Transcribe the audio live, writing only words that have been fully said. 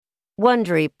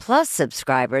Wondery Plus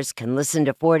subscribers can listen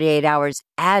to 48 Hours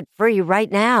ad-free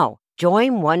right now.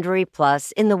 Join Wondery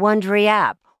Plus in the Wondery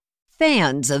app.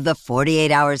 Fans of the 48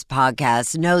 Hours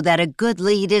podcast know that a good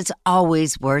lead is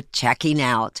always worth checking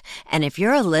out. And if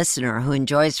you're a listener who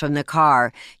enjoys from the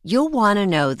car, you'll want to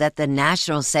know that the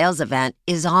national sales event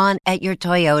is on at your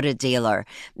Toyota dealer,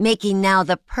 making now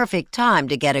the perfect time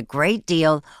to get a great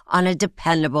deal on a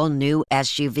dependable new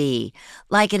SUV,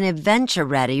 like an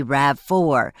adventure-ready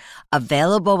RAV4.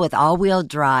 Available with all-wheel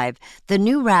drive, the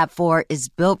new RAV4 is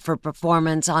built for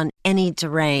performance on any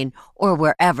terrain or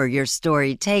wherever your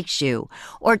story takes you.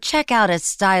 Or check out a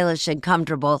stylish and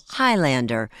comfortable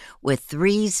Highlander with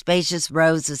 3 spacious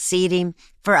rows of seating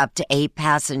for up to 8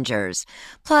 passengers.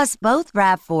 Plus, both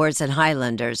RAV4s and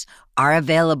Highlanders are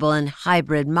available in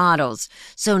hybrid models,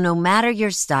 so no matter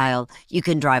your style, you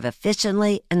can drive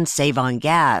efficiently and save on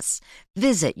gas.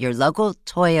 Visit your local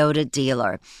Toyota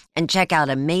dealer and check out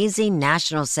amazing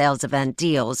national sales event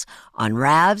deals on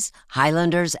RAVs,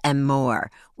 Highlanders, and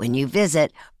more when you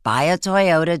visit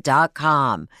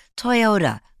buyatoyota.com.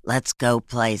 Toyota, let's go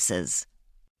places.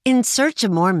 In search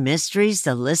of more mysteries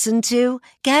to listen to,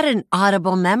 get an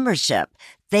Audible membership.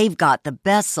 They've got the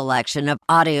best selection of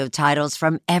audio titles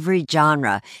from every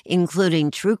genre, including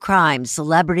true crime,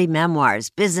 celebrity memoirs,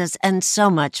 business, and so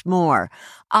much more.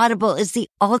 Audible is the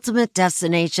ultimate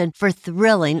destination for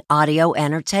thrilling audio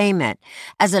entertainment.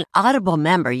 As an Audible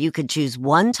member, you can choose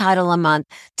one title a month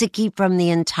to keep from the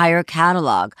entire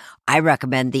catalog. I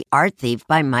recommend The Art Thief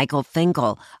by Michael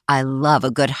Finkel. I love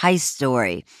a good heist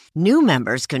story. New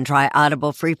members can try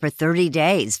Audible free for 30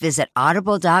 days. Visit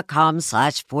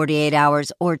audible.com/48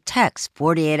 hours or text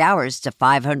 48 hours to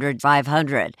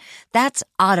 500-500. That's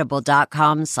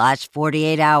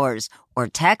audible.com/48 hours or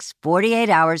text 48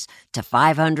 hours to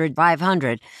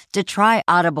 500-500 to try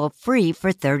Audible free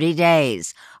for 30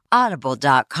 days.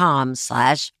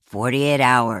 Audible.com/48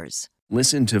 hours.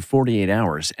 Listen to 48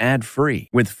 Hours ad-free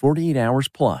with 48 Hours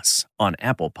Plus on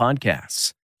Apple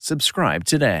Podcasts. Subscribe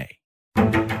today.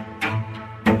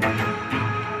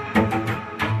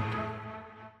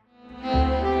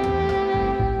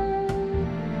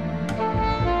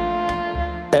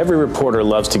 Every reporter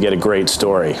loves to get a great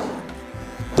story.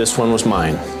 This one was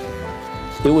mine.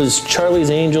 It was Charlie's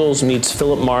Angels meets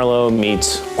Philip Marlowe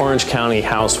meets Orange County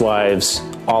Housewives,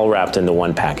 all wrapped into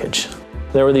one package.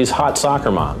 There were these hot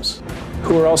soccer moms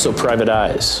who were also private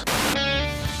eyes.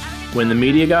 When the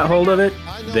media got hold of it,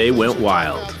 they went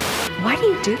wild. Why do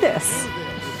you do this?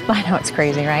 I know it's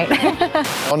crazy, right?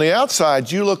 On the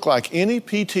outside, you look like any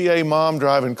PTA mom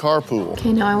driving carpool.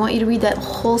 Okay, now I want you to read that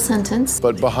whole sentence.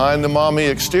 But behind the mommy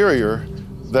exterior,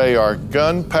 they are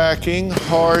gun-packing,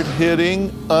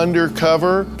 hard-hitting,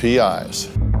 undercover PIs.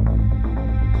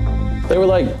 They were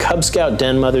like Cub Scout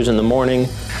den mothers in the morning,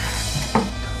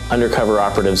 undercover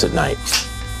operatives at night.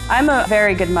 I'm a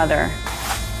very good mother,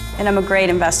 and I'm a great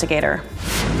investigator.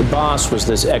 The boss was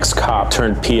this ex-cop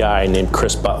turned PI named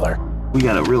Chris Butler. We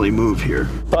gotta really move here.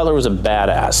 Butler was a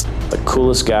badass, the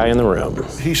coolest guy in the room.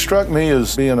 He struck me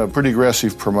as being a pretty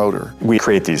aggressive promoter. We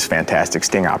create these fantastic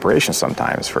sting operations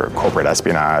sometimes for corporate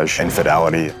espionage,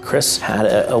 infidelity. Chris had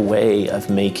a way of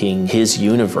making his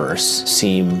universe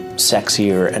seem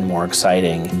sexier and more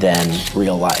exciting than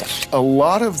real life. A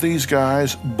lot of these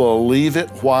guys believe it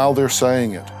while they're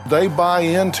saying it. They buy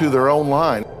into their own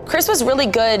line. Chris was really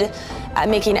good at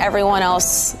making everyone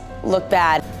else look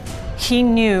bad. He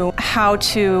knew how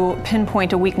to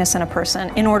pinpoint a weakness in a person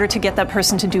in order to get that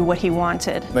person to do what he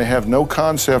wanted. They have no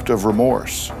concept of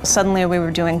remorse. Suddenly we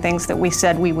were doing things that we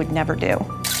said we would never do.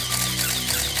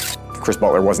 Chris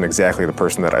Butler wasn't exactly the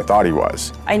person that I thought he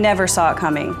was. I never saw it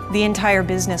coming. The entire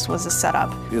business was a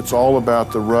setup. It's all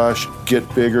about the rush,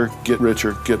 get bigger, get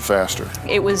richer, get faster.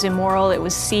 It was immoral, it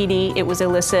was seedy, it was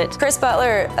illicit. Chris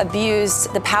Butler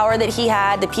abused the power that he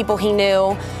had, the people he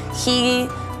knew. He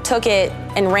took it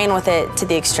and ran with it to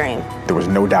the extreme. There was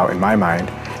no doubt in my mind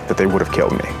that they would have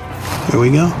killed me. Here we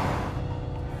go.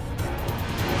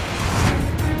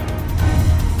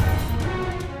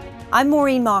 I'm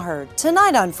Maureen Maher.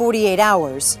 Tonight on 48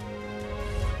 Hours,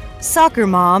 Soccer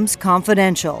Moms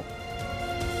Confidential.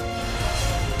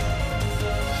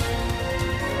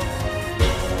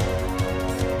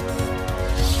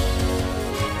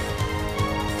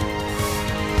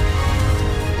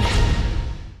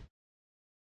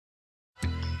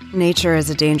 Nature is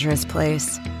a dangerous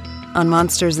place. On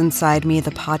Monsters Inside Me,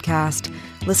 the podcast,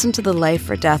 listen to the life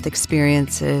or death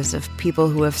experiences of people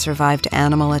who have survived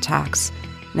animal attacks,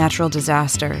 natural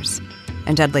disasters,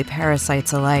 and deadly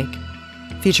parasites alike.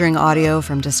 Featuring audio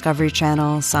from Discovery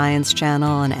Channel, Science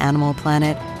Channel, and Animal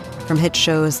Planet, from hit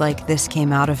shows like This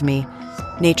Came Out of Me,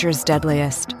 Nature's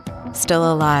Deadliest,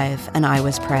 Still Alive, and I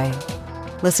Was Prey.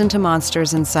 Listen to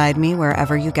Monsters Inside Me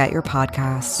wherever you get your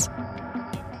podcasts.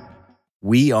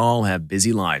 We all have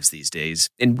busy lives these days,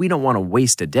 and we don't want to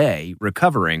waste a day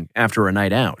recovering after a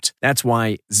night out. That's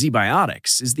why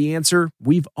ZBiotics is the answer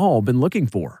we've all been looking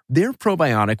for. Their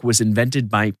probiotic was invented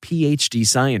by PhD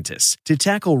scientists to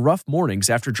tackle rough mornings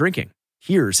after drinking.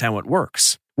 Here's how it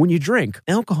works. When you drink,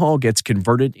 alcohol gets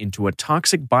converted into a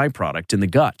toxic byproduct in the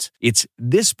gut. It's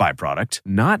this byproduct,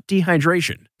 not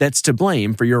dehydration, that's to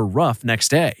blame for your rough next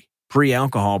day.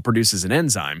 Pre-alcohol produces an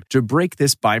enzyme to break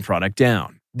this byproduct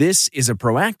down. This is a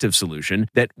proactive solution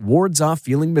that wards off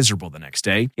feeling miserable the next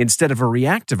day instead of a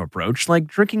reactive approach like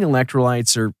drinking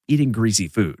electrolytes or eating greasy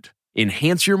food.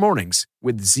 Enhance your mornings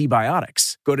with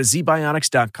ZBiotics. Go to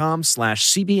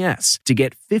zbiotics.com/CBS to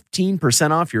get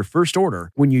 15% off your first order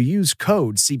when you use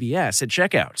code CBS at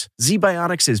checkout.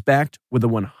 ZBiotics is backed with a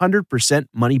 100%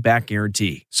 money-back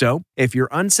guarantee. So, if you're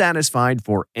unsatisfied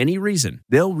for any reason,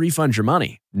 they'll refund your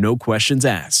money. No questions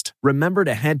asked. Remember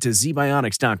to head to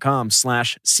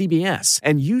zbiotics.com/CBS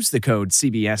and use the code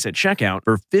CBS at checkout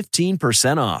for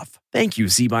 15% off. Thank you,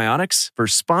 ZBiotics, for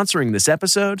sponsoring this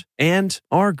episode and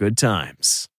our good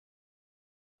times.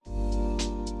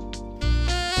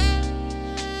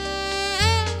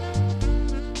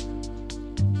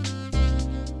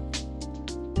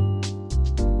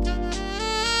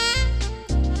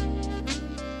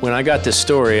 When I got this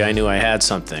story, I knew I had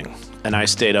something, and I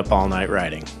stayed up all night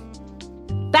writing.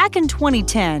 Back in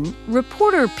 2010,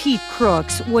 reporter Pete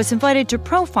Crooks was invited to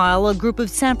profile a group of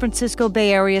San Francisco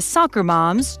Bay Area soccer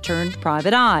moms turned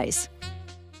private eyes.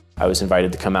 I was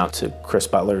invited to come out to Chris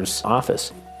Butler's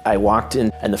office. I walked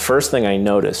in, and the first thing I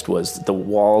noticed was the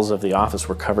walls of the office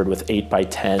were covered with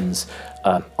 8x10s,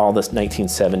 all the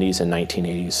 1970s and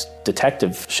 1980s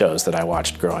detective shows that I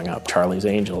watched growing up, Charlie's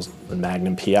Angels and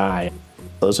Magnum P.I.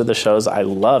 Those are the shows I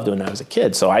loved when I was a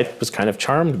kid, so I was kind of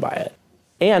charmed by it.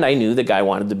 And I knew the guy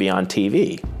wanted to be on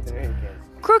TV.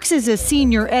 Crooks is a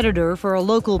senior editor for a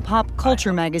local pop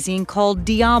culture magazine called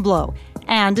Diablo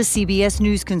and a CBS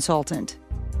News consultant.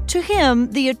 To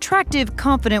him, the attractive,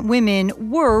 confident women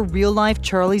were real-life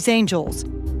Charlie's Angels.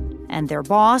 And their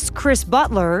boss, Chris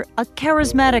Butler, a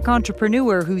charismatic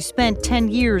entrepreneur who spent 10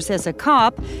 years as a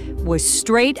cop, was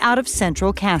straight out of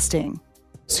Central Casting.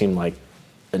 It seemed like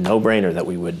a no-brainer that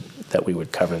we would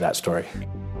cover that story.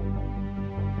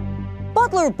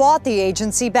 Butler bought the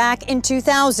agency back in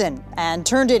 2000 and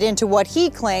turned it into what he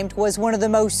claimed was one of the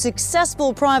most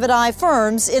successful private eye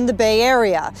firms in the Bay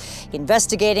Area,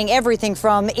 investigating everything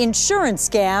from insurance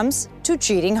scams to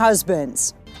cheating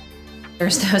husbands.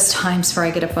 There's those times where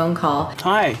I get a phone call.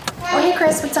 Hi. Oh, hey,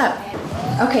 Chris, what's up?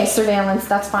 Okay, surveillance,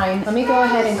 that's fine. Let me go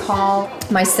ahead and call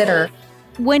my sitter.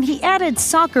 When he added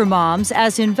soccer moms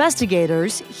as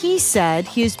investigators, he said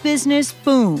his business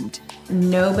boomed.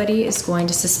 Nobody is going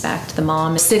to suspect the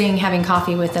mom is sitting having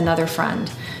coffee with another friend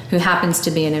who happens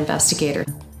to be an investigator.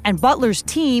 And Butler's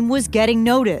team was getting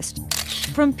noticed.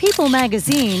 From People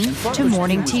magazine to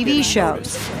morning TV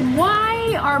shows.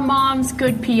 Why are moms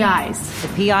good PIs?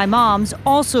 The PI moms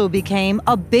also became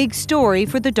a big story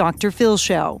for the Dr. Phil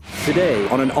show. Today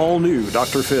on an all-new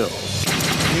Dr. Phil.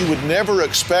 You would never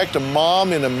expect a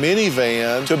mom in a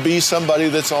minivan to be somebody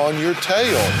that's on your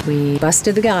tail. We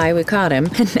busted the guy, we caught him,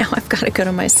 and now I've got to go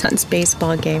to my son's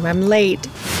baseball game. I'm late.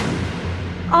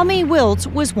 Ami Wiltz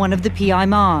was one of the PI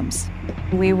moms.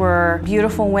 We were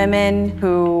beautiful women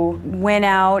who went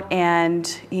out and,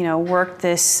 worked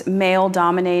this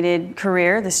male-dominated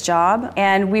career, this job,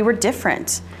 and we were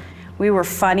different. We were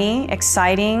funny,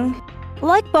 exciting.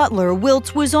 Like Butler,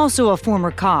 Wiltz was also a former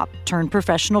cop turned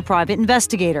professional private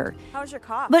investigator. How's your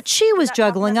cop? But she was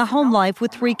juggling a home life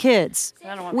with 3 kids,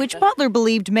 which Butler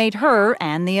believed made her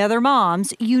and the other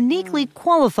moms uniquely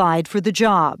qualified for the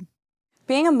job.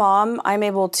 Being a mom, I'm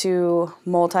able to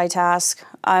multitask.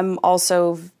 I'm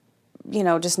also,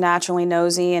 just naturally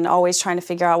nosy and always trying to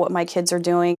figure out what my kids are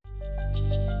doing.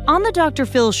 On the Dr.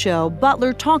 Phil show,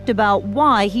 Butler talked about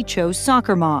why he chose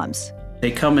soccer moms. They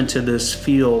come into this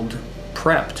field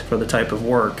prepped for the type of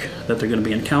work that they're going to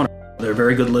be encountering. They're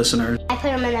very good listeners. I put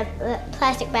them in a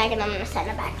plastic bag and I'm going to send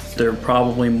it back. They're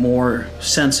probably more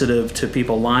sensitive to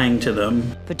people lying to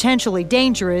them. Potentially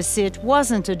dangerous, it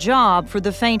wasn't a job for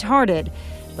the faint-hearted,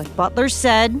 but Butler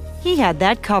said he had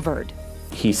that covered.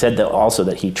 He said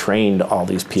that he trained all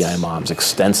these PI moms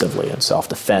extensively in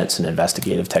self-defense and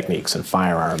investigative techniques and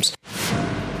firearms.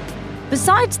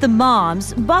 Besides the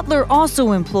moms, Butler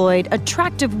also employed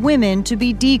attractive women to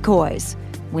be decoys.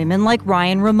 Women like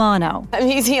Ryan Romano. I'm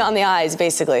easy on the eyes,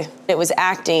 basically. It was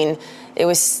acting. It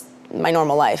was my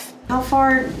normal life. How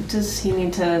far does he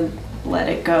need to let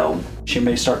it go. She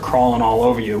may start crawling all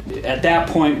over you. At that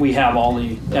point, we have all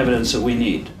the evidence that we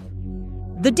need.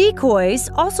 The decoys,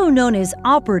 also known as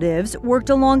operatives, worked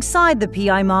alongside the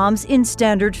PI moms in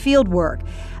standard field work.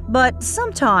 But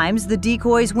sometimes the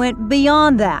decoys went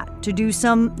beyond that to do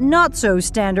some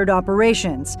not-so-standard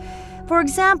operations. For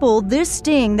example, this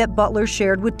sting that Butler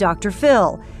shared with Dr.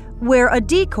 Phil, where a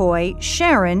decoy,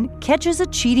 Sharon, catches a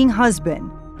cheating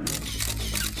husband.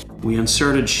 We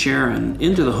inserted Sharon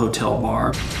into the hotel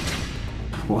bar.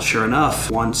 Well, sure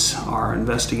enough, once our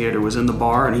investigator was in the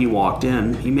bar and he walked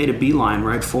in, he made a beeline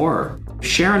right for her.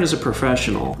 Sharon is a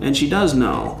professional, and she does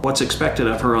know what's expected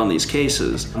of her on these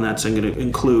cases, and that's going to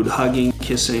include hugging,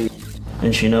 kissing,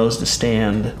 and she knows to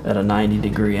stand at a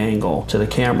 90-degree angle to the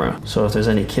camera. So if there's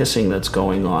any kissing that's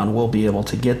going on, we'll be able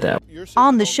to get that.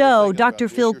 On the show, Dr.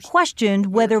 Phil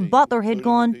questioned whether Butler had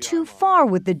gone too far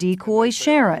with the decoy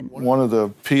Sharon. One of the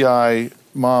PI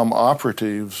mom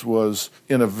operatives was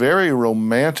in a very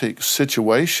romantic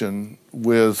situation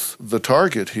with the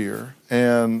target here.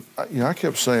 And I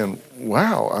kept saying,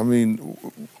 wow, I mean,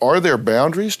 are there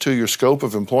boundaries to your scope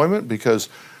of employment? Because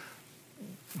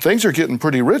things are getting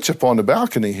pretty rich up on the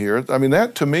balcony here. I mean,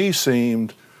 that to me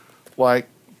seemed like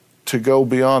to go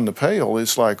beyond the pale.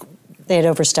 It's like, they had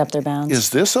overstepped their bounds. Is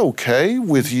this okay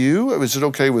with you? Is it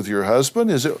okay with your husband?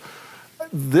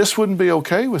 This wouldn't be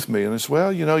okay with me. And it's,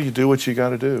 well, you do what you got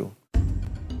to do.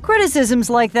 Criticisms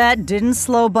like that didn't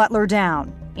slow Butler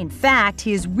down. In fact,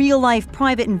 his real-life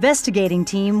private investigating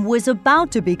team was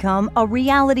about to become a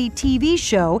reality TV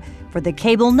show for the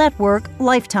cable network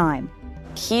Lifetime.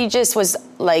 He just was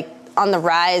like on the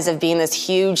rise of being this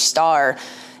huge star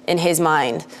in his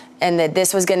mind, and that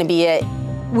this was going to be it.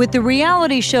 With the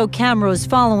reality show cameras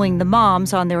following the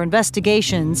moms on their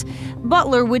investigations,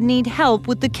 Butler would need help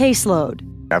with the caseload.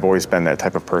 I've always been that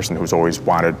type of person who's always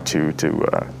wanted to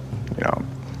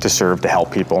serve, to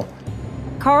help people.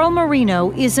 Carl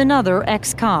Marino is another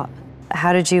ex-cop.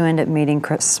 How did you end up meeting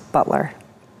Chris Butler?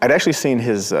 I'd actually seen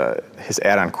his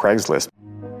ad on Craigslist.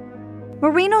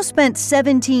 Marino spent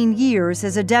 17 years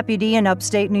as a deputy in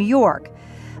upstate New York.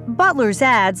 Butler's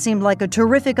ad seemed like a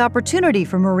terrific opportunity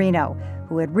for Marino,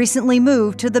 who had recently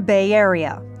moved to the Bay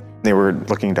Area. They were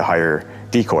looking to hire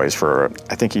decoys for,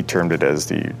 I think he termed it as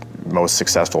the most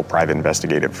successful private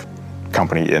investigative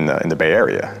company in the Bay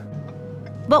Area.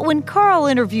 But when Carl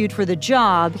interviewed for the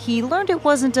job, he learned it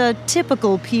wasn't a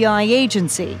typical PI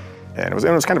agency. And it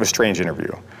was kind of a strange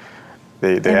interview.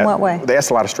 In what way? They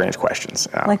asked a lot of strange questions.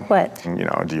 Like what?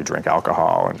 Do you drink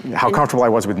alcohol? And how comfortable I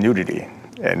was with nudity.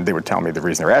 And they would tell me the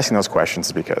reason they're asking those questions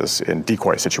is because in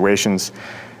decoy situations,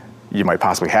 you might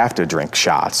possibly have to drink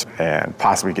shots and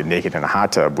possibly get naked in a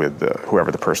hot tub with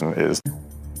whoever the person is.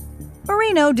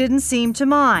 Marino didn't seem to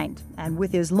mind, and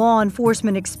with his law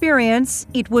enforcement experience,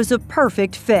 it was a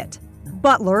perfect fit.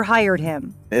 Butler hired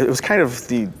him. It was kind of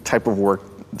the type of work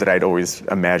that I'd always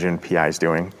imagined PIs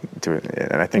doing.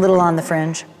 And I think a little on the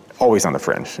fringe. Always on the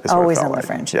fringe. Always on the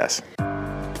fringe. Yes.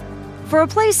 For a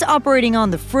place operating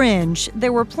on the fringe,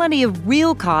 there were plenty of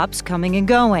real cops coming and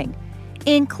going,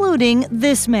 including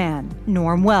this man,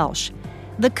 Norm Welsh,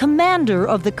 the commander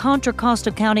of the Contra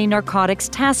Costa County Narcotics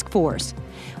Task Force.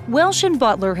 Welsh and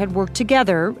Butler had worked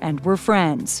together and were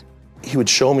friends. He would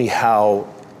show me how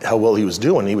well he was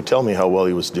doing. He would tell me how well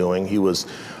he was doing. He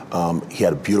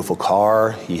had a beautiful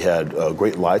car. He had a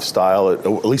great lifestyle,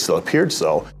 at least it appeared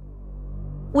so.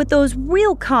 With those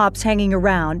real cops hanging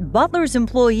around, Butler's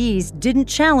employees didn't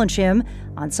challenge him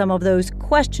on some of those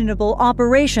questionable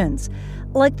operations,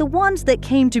 like the ones that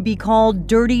came to be called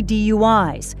dirty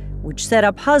DUIs, which set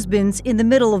up husbands in the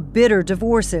middle of bitter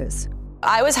divorces.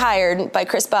 I was hired by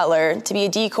Chris Butler to be a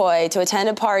decoy to attend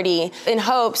a party in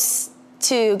hopes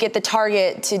to get the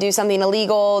target to do something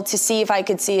illegal, to see if I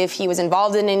could see if he was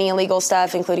involved in any illegal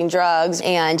stuff, including drugs,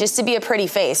 and just to be a pretty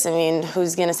face. I mean,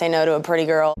 who's gonna say no to a pretty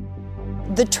girl?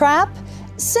 The trap?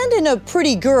 Send in a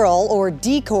pretty girl, or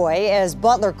decoy, as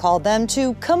Butler called them,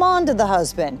 to come on to the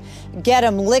husband, get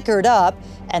him liquored up,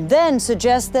 and then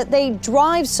suggest that they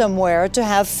drive somewhere to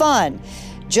have fun.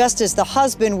 Just as the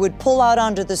husband would pull out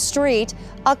onto the street,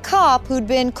 a cop who'd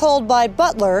been called by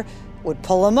Butler would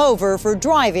pull him over for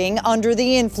driving under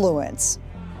the influence.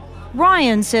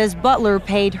 Ryan says Butler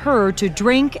paid her to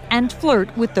drink and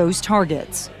flirt with those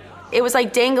targets. It was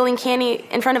like dangling candy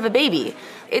in front of a baby.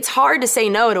 It's hard to say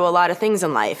no to a lot of things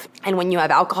in life. And when you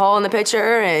have alcohol in the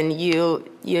picture and you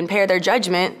impair their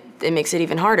judgment, it makes it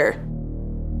even harder.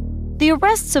 The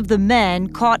arrests of the men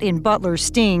caught in Butler's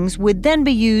stings would then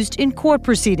be used in court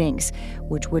proceedings,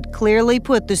 which would clearly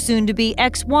put the soon-to-be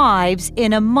ex-wives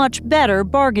in a much better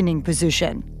bargaining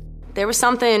position. There was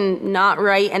something not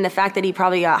right, and the fact that he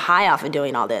probably got high off of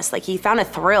doing all this. Like, he found a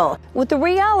thrill. With the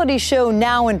reality show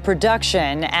now in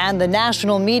production and the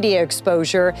national media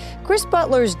exposure, Chris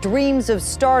Butler's dreams of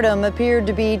stardom appeared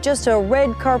to be just a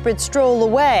red carpet stroll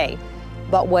away.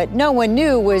 But what no one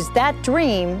knew was that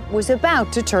dream was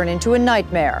about to turn into a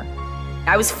nightmare.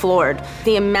 I was floored.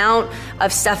 The amount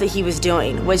of stuff that he was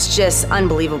doing was just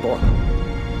unbelievable.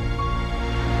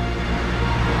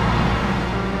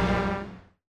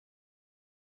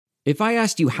 If I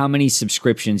asked you how many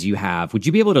subscriptions you have, would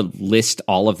you be able to list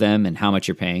all of them and how much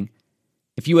you're paying?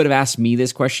 If you would have asked me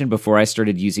this question before I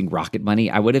started using Rocket Money,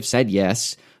 I would have said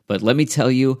yes, but let me tell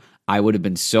you, I would have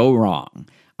been so wrong.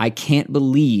 I can't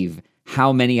believe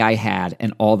how many I had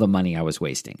and all the money I was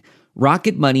wasting.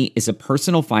 Rocket Money is a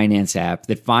personal finance app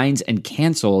that finds and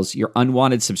cancels your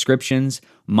unwanted subscriptions,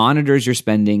 monitors your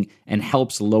spending, and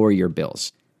helps lower your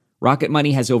bills. Rocket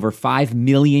Money has over 5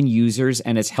 million users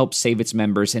and has helped save its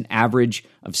members an average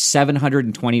of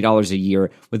 $720 a year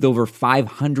with over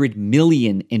 500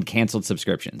 million in canceled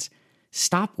subscriptions.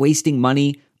 Stop wasting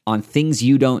money on things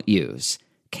you don't use.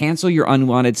 Cancel your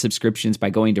unwanted subscriptions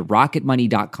by going to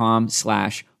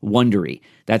rocketmoney.com/Wondery.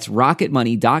 That's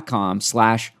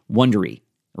rocketmoney.com/Wondery.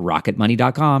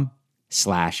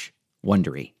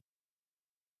 rocketmoney.com/Wondery.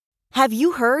 Have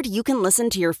you heard you can listen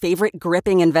to your favorite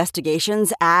gripping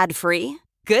investigations ad-free?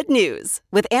 Good news!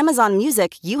 With Amazon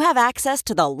Music, you have access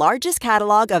to the largest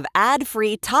catalog of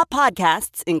ad-free top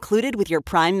podcasts included with your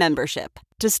Prime membership.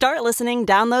 To start listening,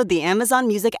 download the Amazon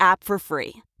Music app for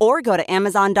free. Or go to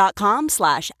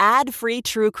amazon.com/ad-free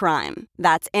true crime.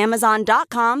 That's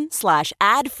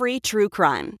amazon.com/ad-free true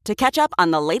crime to catch up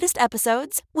on the latest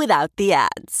episodes without the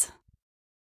ads.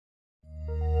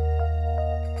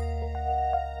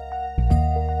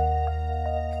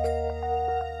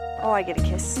 Oh, I get a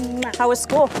kiss. How was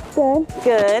school? Good.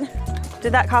 Good.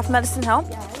 Did that cough medicine help?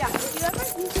 Yeah.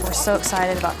 We're so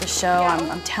excited about the show.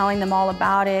 I'm telling them all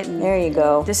about it. And there you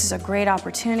go. This is a great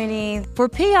opportunity. For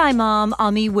PI mom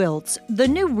Ami Wiltz, the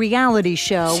new reality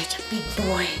show Such a big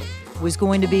boy. was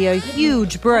going to be a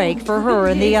huge break for her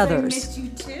and the others. I missed you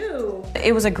too.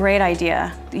 It was a great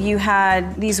idea. You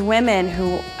had these women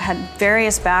who had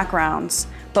various backgrounds,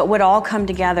 but would all come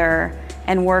together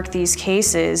and work these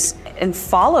cases and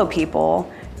follow people,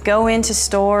 go into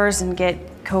stores and get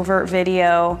covert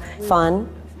video. Fun.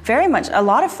 Very much, a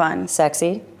lot of fun.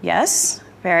 Sexy. Yes,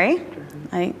 very.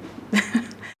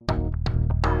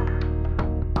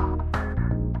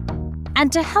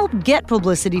 And to help get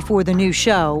publicity for the new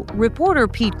show, reporter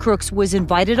Pete Crooks was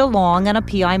invited along on a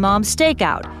PI Mom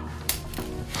stakeout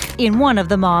in one of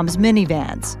the mom's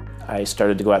minivans. I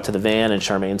started to go out to the van, and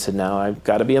Charmaine said, now I've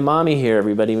got to be a mommy here.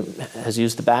 Everybody has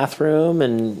used the bathroom,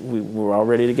 and we're all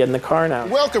ready to get in the car now.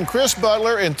 Welcome Chris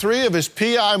Butler and 3 of his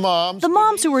PI moms. The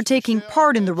moms who were taking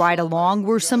part in the ride-along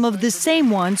were some of the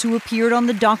same ones who appeared on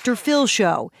the Dr. Phil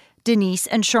show, Denise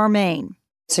and Charmaine.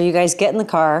 So you guys get in the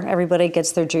car, everybody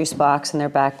gets their juice box in their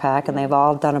backpack, and they've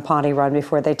all done a potty run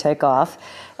before they take off.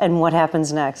 And what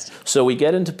happens next? So we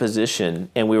get into position,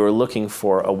 and we were looking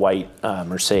for a white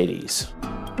Mercedes.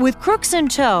 With Crooks in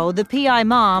tow, the PI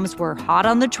moms were hot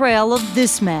on the trail of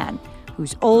this man,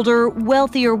 whose older,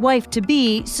 wealthier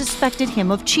wife-to-be suspected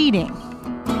him of cheating.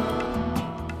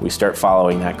 We start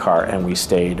following that car, and we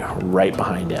stayed right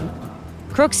behind him.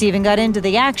 Crooks even got into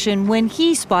the action when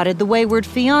he spotted the wayward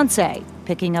fiancé,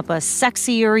 picking up a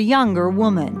sexier, younger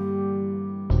woman.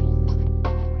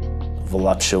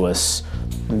 Voluptuous,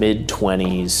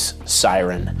 mid-20s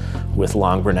siren with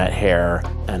long brunette hair,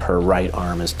 and her right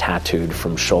arm is tattooed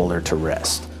from shoulder to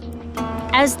wrist.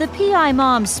 As the PI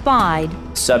mom spied,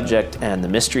 subject and the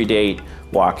mystery date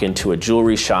walk into a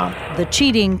jewelry shop. The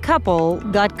cheating couple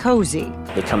got cozy.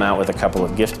 They come out with a couple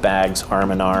of gift bags,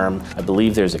 arm in arm. I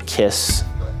believe there's a kiss.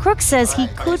 Crooks says he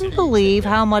couldn't believe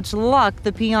how much luck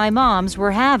the PI moms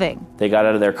were having. They got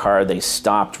out of their car, they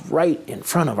stopped right in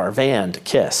front of our van to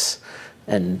kiss.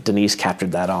 And Denise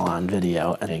captured that all on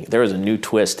video. I think there was a new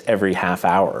twist every half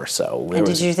hour or so. And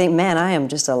did you think, man, I am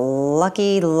just a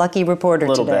lucky, lucky reporter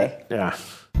today? A little bit, yeah.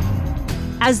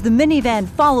 As the minivan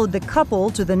followed the couple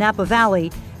to the Napa Valley,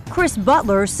 Chris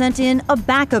Butler sent in a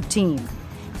backup team.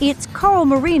 It's Carl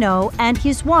Marino and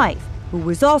his wife, who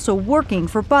was also working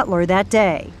for Butler that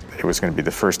day. It was going to be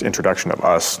the first introduction of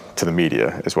us to the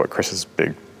media, is what Chris's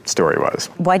big story was.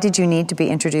 Why did you need to be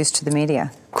introduced to the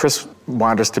media? Chris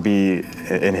wanted us to be,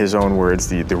 in his own words,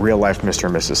 the real-life Mr.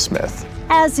 and Mrs. Smith.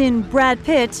 As in Brad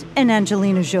Pitt and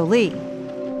Angelina Jolie.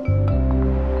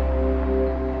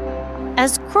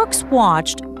 As Crooks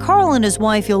watched, Carl and his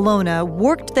wife Ilona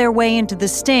worked their way into the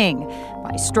sting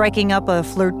by striking up a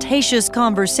flirtatious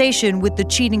conversation with the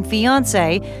cheating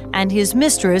fiancé and his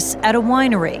mistress at a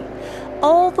winery,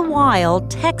 all the while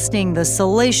texting the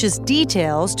salacious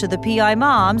details to the PI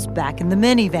moms back in the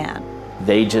minivan.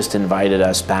 They just invited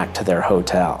us back to their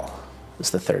hotel,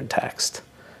 was the third text.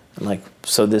 And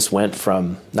so this went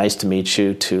from nice to meet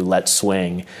you to let's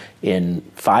swing in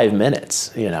 5 minutes,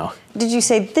 Did you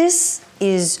say this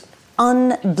is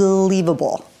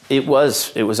unbelievable? It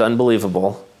was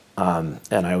unbelievable. And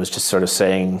I was just sort of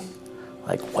saying,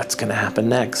 what's going to happen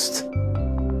next?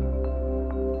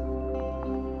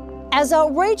 As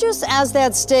outrageous as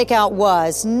that stakeout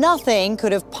was, nothing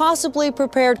could have possibly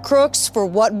prepared Crooks for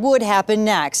what would happen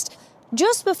next.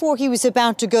 Just before he was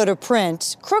about to go to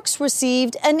print, Crooks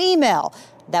received an email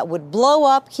that would blow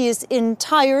up his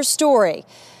entire story,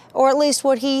 or at least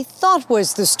what he thought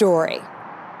was the story.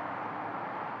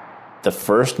 The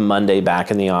first Monday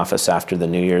back in the office after the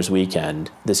New Year's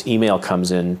weekend, this email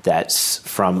comes in that's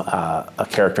from a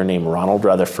character named Ronald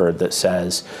Rutherford that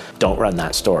says, "Don't run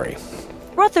that story."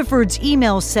 Rutherford's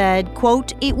email said,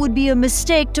 quote, "It would be a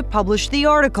mistake to publish the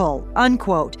article,"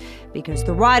 unquote, because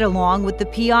the ride-along with the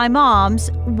PI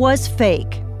moms was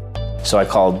fake. So I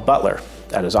called Butler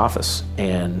at his office,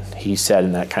 and he said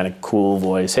in that kind of cool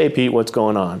voice, "Hey, Pete, what's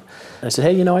going on?" And I said,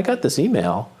 "Hey, I got this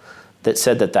email that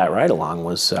said that ride-along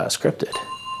was scripted."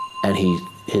 And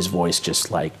his voice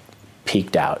just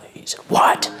peaked out. He said,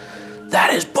 "What?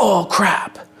 That is bull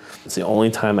crap." It's the only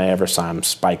time I ever saw him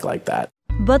spike like that.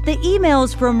 But the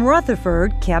emails from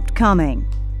Rutherford kept coming.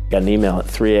 Got an email at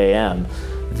 3 a.m.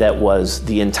 that was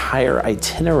the entire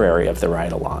itinerary of the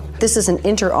ride-along. This is an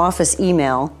inter-office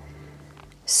email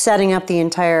setting up the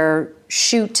entire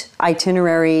shoot,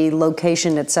 itinerary,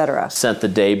 location, etc. Sent the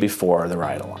day before the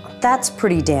ride-along. That's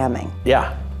pretty damning.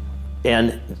 Yeah.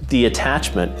 And the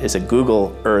attachment is a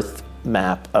Google Earth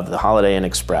map of the Holiday Inn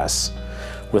Express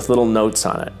with little notes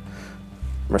on it.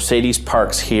 Mercedes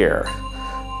parks here.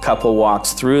 Couple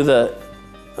walks through the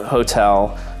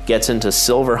hotel, gets into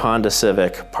silver Honda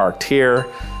Civic, parked here,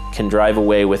 can drive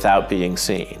away without being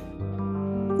seen.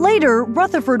 Later,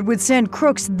 Rutherford would send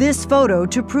Crooks this photo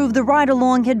to prove the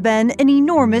ride-along had been an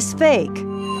enormous fake.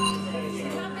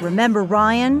 Remember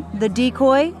Ryan, the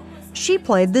decoy? She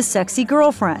played the sexy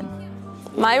girlfriend.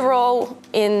 My role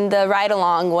in the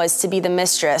ride-along was to be the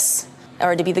mistress,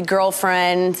 or to be the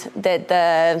girlfriend that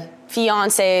the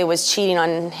fiancé was cheating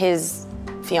on his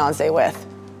fiancé with.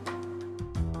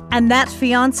 And that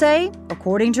fiancé,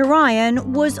 according to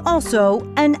Ryan, was also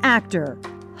an actor,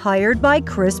 hired by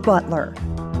Chris Butler.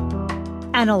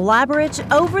 An elaborate,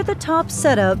 over-the-top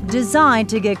setup designed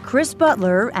to get Chris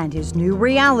Butler and his new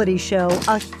reality show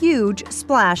a huge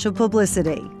splash of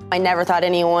publicity. I never thought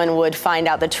anyone would find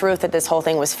out the truth that this whole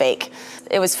thing was fake.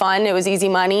 It was fun, it was easy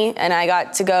money, and I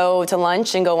got to go to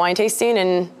lunch and go wine tasting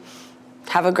and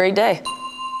have a great day.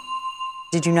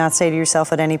 Did you not say to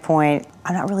yourself at any point,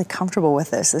 I'm not really comfortable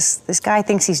with this. This guy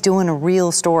thinks he's doing a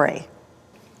real story?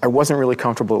 I wasn't really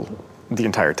comfortable the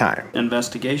entire time.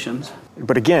 Investigations.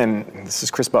 But again, this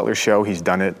is Chris Butler's show. He's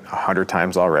done it 100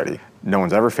 times already. No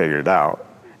one's ever figured it out.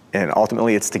 And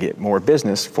ultimately, it's to get more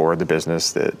business for the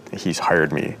business that he's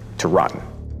hired me to run.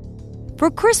 For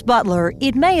Chris Butler,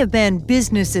 it may have been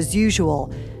business as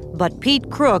usual, but Pete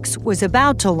Crooks was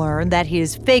about to learn that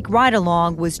his fake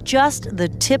ride-along was just the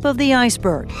tip of the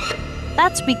iceberg.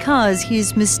 That's because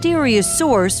his mysterious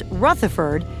source,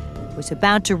 Rutherford, was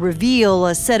about to reveal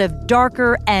a set of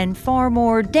darker and far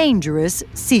more dangerous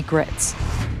secrets.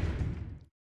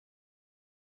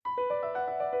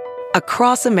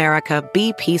 Across America,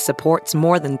 BP supports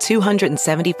more than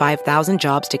 275,000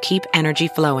 jobs to keep energy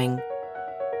flowing.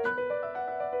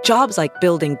 Jobs like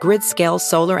building grid-scale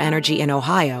solar energy in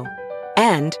Ohio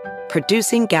and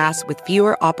producing gas with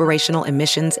fewer operational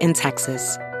emissions in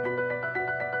Texas.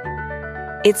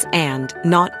 It's and,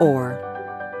 not or.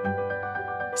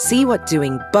 See what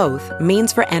doing both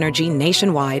means for energy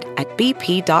nationwide at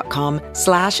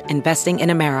bp.com/investing in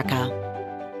America.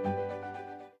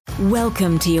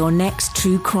 Welcome to your next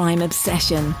true crime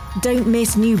obsession. Don't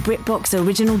miss new BritBox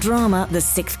original drama, The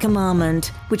Sixth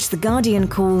Commandment, which The Guardian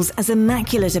calls as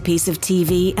immaculate a piece of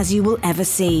TV as you will ever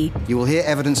see. You will hear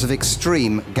evidence of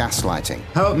extreme gaslighting.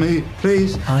 Help me,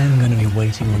 please. I am going to be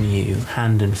waiting on you,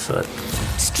 hand and foot.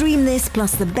 Stream this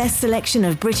plus the best selection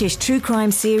of British true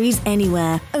crime series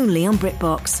anywhere, only on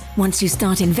BritBox. Once you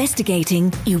start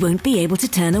investigating, you won't be able to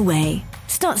turn away.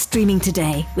 Start streaming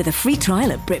today with a free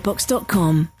trial at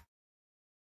BritBox.com.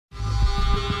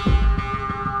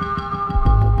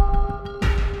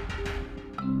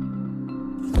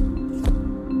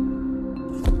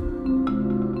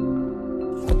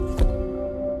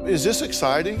 Is this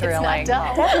exciting? It's not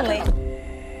done. Definitely.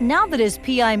 Now that his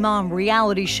P.I. Mom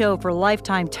reality show for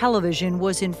Lifetime Television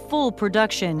was in full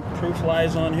production, Proof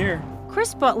lies on here.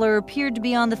 Chris Butler appeared to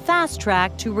be on the fast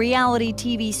track to reality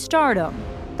TV stardom.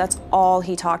 That's all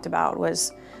he talked about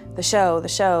was the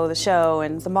show,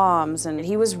 and the moms, and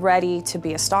he was ready to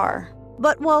be a star.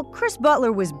 But while Chris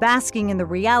Butler was basking in the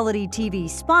reality TV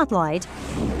spotlight,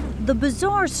 the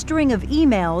bizarre string of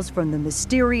emails from the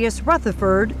mysterious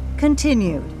Rutherford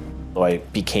continued. I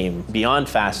became beyond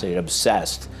fascinated,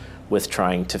 obsessed with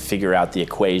trying to figure out the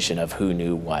equation of who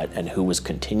knew what and who was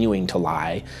continuing to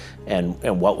lie and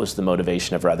what was the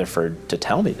motivation of Rutherford to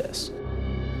tell me this.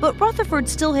 But Rutherford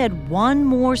still had one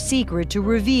more secret to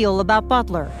reveal about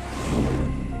Butler,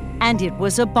 and it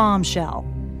was a bombshell.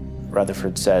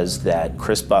 Rutherford says that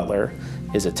Chris Butler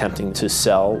is attempting to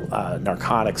sell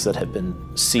narcotics that have been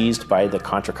seized by the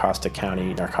Contra Costa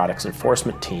County Narcotics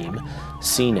Enforcement Team,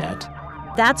 CNET.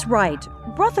 That's right.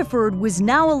 Rutherford was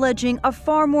now alleging a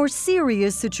far more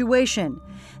serious situation,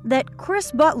 that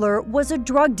Chris Butler was a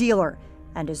drug dealer,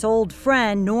 and his old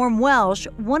friend Norm Welsh,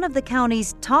 one of the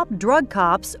county's top drug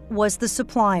cops, was the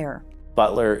supplier.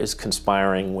 Butler is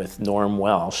conspiring with Norm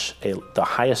Welsh, the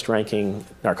highest-ranking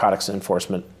narcotics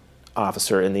enforcement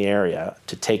officer in the area,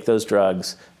 to take those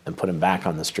drugs and put them back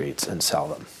on the streets and sell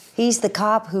them. He's the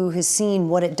cop who has seen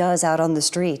what it does out on the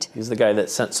street. He's the guy that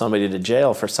sent somebody to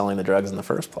jail for selling the drugs in the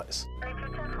first place.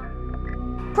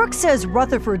 Crooks says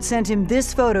Rutherford sent him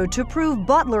this photo to prove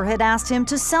Butler had asked him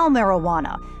to sell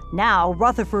marijuana. Now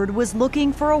Rutherford was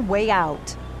looking for a way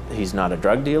out. He's not a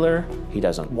drug dealer. He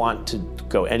doesn't want to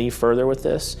go any further with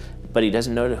this, but he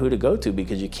doesn't know who to go to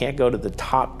because you can't go to the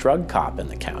top drug cop in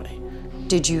the county.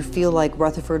 Did you feel like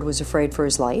Rutherford was afraid for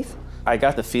his life? I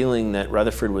got the feeling that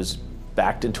Rutherford was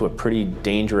backed into a pretty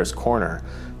dangerous corner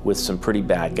with some pretty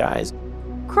bad guys.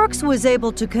 Crooks was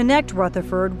able to connect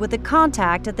Rutherford with a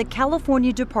contact at the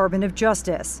California Department of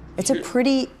Justice. It's a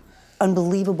pretty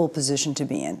unbelievable position to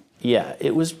be in. Yeah,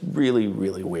 it was really,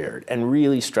 really weird and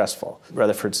really stressful.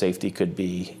 Rutherford's safety could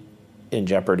be in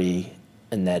jeopardy,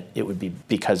 and that it would be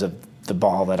because of the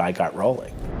ball that I got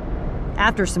rolling.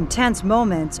 After some tense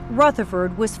moments,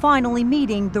 Rutherford was finally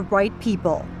meeting the right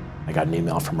people. I got an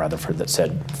email from Rutherford that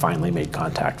said, finally made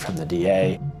contact from the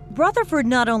DA. Rutherford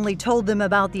not only told them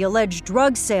about the alleged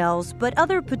drug sales, but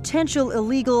other potential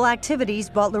illegal activities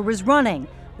Butler was running,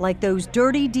 like those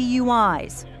dirty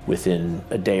DUIs. Within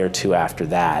a day or two after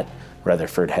that,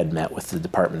 Rutherford had met with the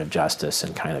Department of Justice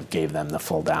and kind of gave them the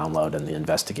full download, and the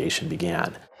investigation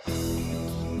began.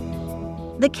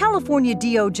 The California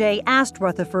DOJ asked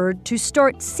Rutherford to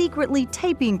start secretly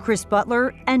taping Chris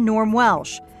Butler and Norm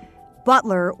Welsh.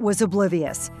 Butler was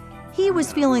oblivious. He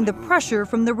was feeling the pressure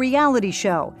from the reality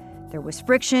show. There was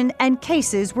friction and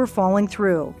cases were falling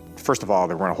through. First of all,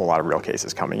 there weren't a whole lot of real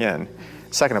cases coming in.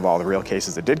 Second of all, the real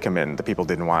cases that did come in, the people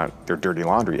didn't want their dirty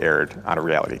laundry aired on a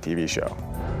reality TV show.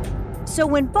 So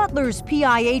when Butler's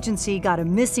PI agency got a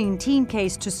missing teen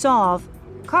case to solve,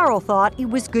 Carl thought it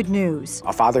was good news.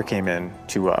 A father came in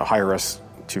to hire us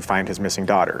to find his missing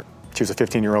daughter. She was a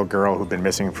 15-year-old girl who'd been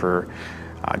missing for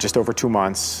just over 2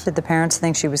 months. Did the parents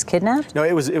think she was kidnapped? No,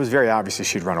 it was very obvious that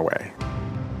she'd run away.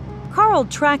 Carl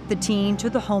tracked the teen to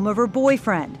the home of her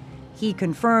boyfriend. He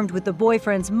confirmed with the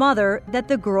boyfriend's mother that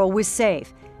the girl was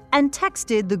safe and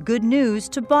texted the good news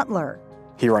to Butler.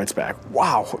 He writes back,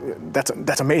 "Wow,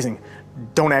 that's amazing.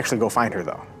 Don't actually go find her,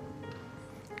 though."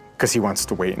 Because he wants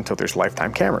to wait until there's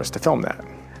Lifetime cameras to film that.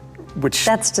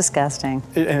 That's disgusting.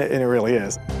 And it really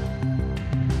is.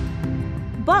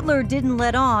 Butler didn't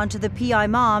let on to the PI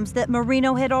moms that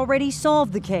Marino had already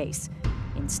solved the case.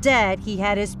 Instead, he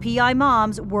had his PI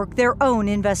moms work their own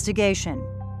investigation.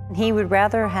 He would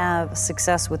rather have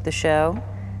success with the show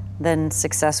than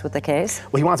success with the case?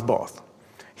 Well, he wants both.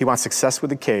 He wants success with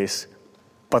the case,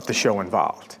 but the show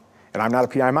involved. And I'm not a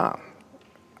PI mom.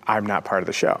 I'm not part of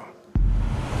the show.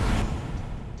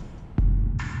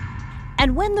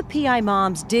 And when the PI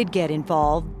moms did get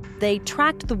involved, they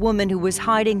tracked the woman who was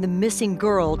hiding the missing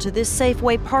girl to this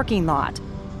Safeway parking lot.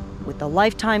 With the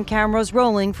Lifetime cameras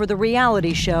rolling for the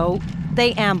reality show,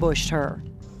 they ambushed her.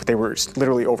 But they were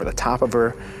literally over the top of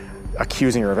her,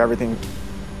 accusing her of everything.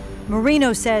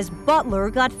 Marino says Butler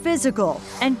got physical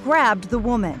and grabbed the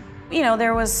woman. You know,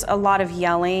 there was a lot of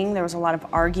yelling, there was a lot of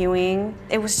arguing.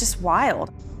 It was just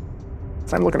wild.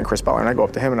 So I'm looking at Chris Butler and I go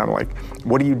up to him and I'm like,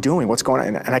 "What are you doing? What's going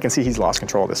on?" And I can see he's lost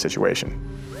control of this situation.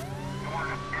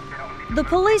 The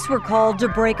police were called to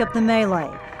break up the melee.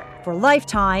 For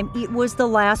Lifetime, it was the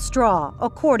last straw,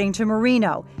 according to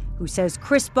Marino, who says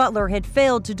Chris Butler had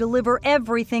failed to deliver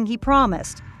everything he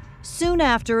promised. Soon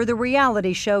after, the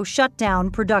reality show shut down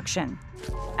production.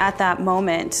 At that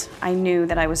moment, I knew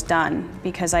that I was done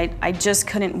because I just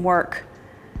couldn't work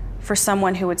for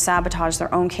someone who would sabotage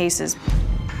their own cases.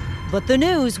 But the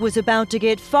news was about to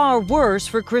get far worse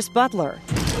for Chris Butler.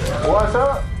 What's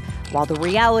up? While the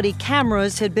reality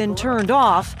cameras had been turned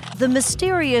off, the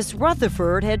mysterious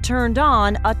Rutherford had turned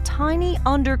on a tiny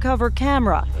undercover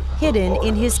camera hidden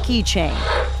in his keychain.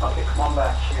 Okay, come on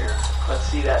back here. Let's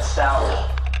see that salad.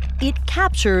 It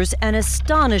captures an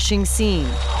astonishing scene.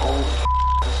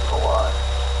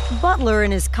 Butler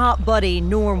and his cop buddy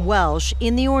Norm Welsh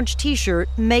in the orange t-shirt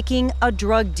making a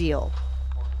drug deal.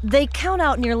 They count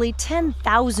out nearly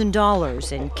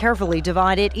 $10,000 and carefully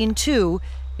divide it in two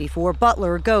before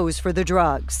Butler goes for the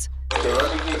drugs. Okay,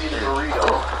 let me give you the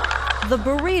burrito. The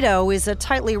burrito is a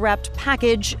tightly wrapped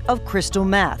package of crystal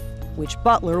meth, which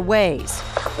Butler weighs.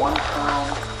 1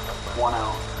 pound, 1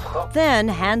 ounce. Then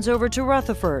hands over to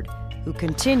Rutherford, who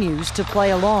continues to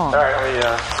play along. All right, let me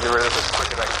get rid of this as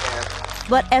quick as I can.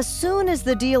 But as soon as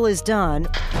the deal is done,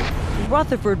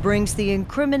 Rutherford brings the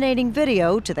incriminating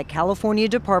video to the California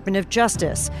Department of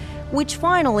Justice, which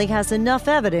finally has enough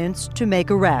evidence to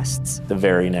make arrests. The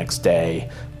very next day,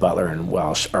 Butler and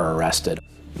Welsh are arrested.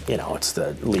 You know, it's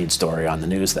the lead story on the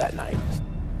news that night.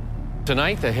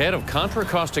 Tonight, the head of Contra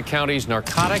Costa County's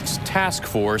Narcotics Task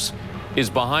Force is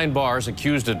behind bars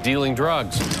accused of dealing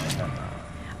drugs.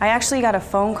 I actually got a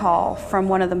phone call from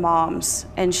one of the moms,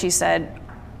 and she said,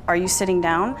 "Are you sitting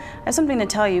down? I have something to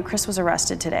tell you. Chris was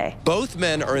arrested today." Both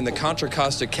men are in the Contra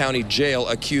Costa County Jail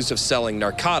accused of selling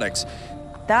narcotics.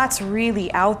 That's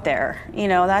really out there. You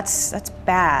know, that's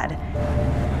bad.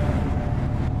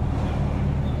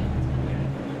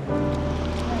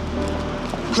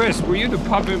 Chris, were you the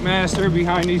puppet master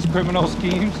behind these criminal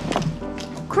schemes?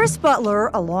 Chris Butler,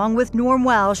 along with Norm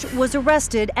Welsh, was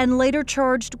arrested and later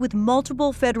charged with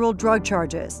multiple federal drug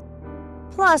charges.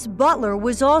 Plus, Butler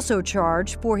was also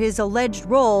charged for his alleged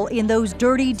role in those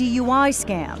dirty DUI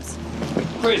scams.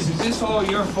 Chris, is this all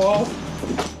your fault?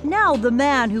 Now the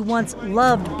man who once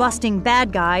loved busting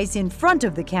bad guys in front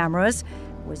of the cameras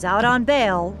was out on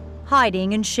bail,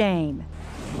 hiding in shame.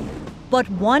 But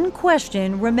one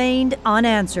question remained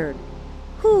unanswered.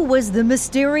 Who was the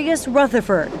mysterious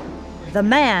Rutherford, the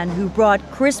man who brought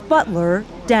Chris Butler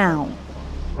down?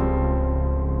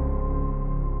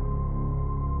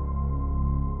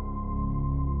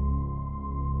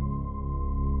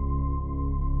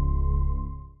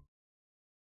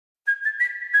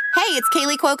 Hey, it's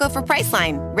Kaylee Cuoco for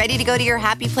Priceline. Ready to go to your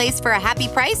happy place for a happy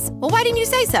price? Well, why didn't you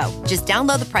say so? Just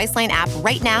download the Priceline app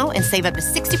right now and save up to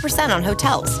 60% on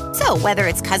hotels. So whether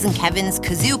it's Cousin Kevin's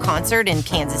Kazoo Concert in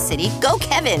Kansas City, go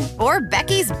Kevin, or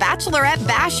Becky's Bachelorette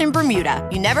Bash in Bermuda,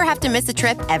 you never have to miss a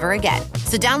trip ever again.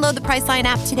 So download the Priceline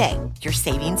app today. Your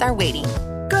savings are waiting.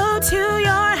 Go to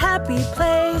your happy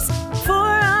place for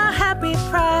a happy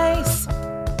price.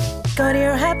 Go to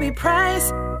your happy price,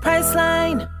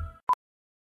 Priceline.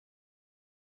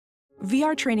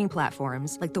 VR training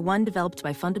platforms, like the one developed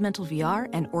by Fundamental VR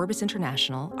and Orbis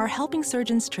International, are helping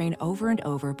surgeons train over and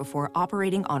over before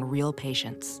operating on real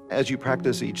patients. As you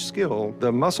practice each skill,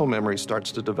 the muscle memory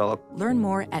starts to develop. Learn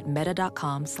more at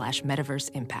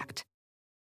meta.com/metaverseimpact.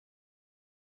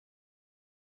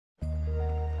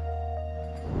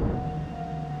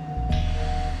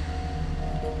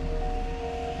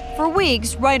 For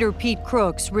weeks, writer Pete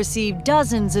Crooks received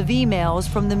dozens of emails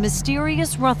from the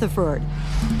mysterious Rutherford,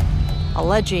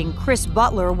 alleging Chris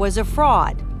Butler was a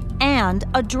fraud and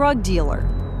a drug dealer.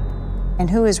 And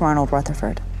who is Ronald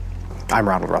Rutherford? I'm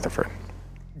Ronald Rutherford.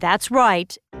 That's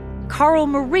right. Carl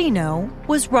Marino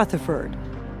was Rutherford.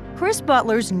 Chris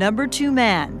Butler's number 2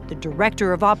 man, the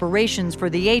director of operations for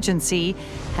the agency,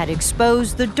 had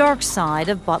exposed the dark side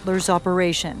of Butler's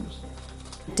operation.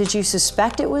 Did you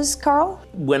suspect it was Carl?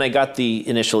 When I got the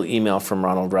initial email from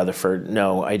Ronald Rutherford,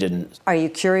 no, I didn't. Are you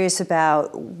curious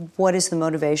about what is the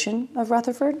motivation of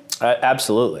Rutherford?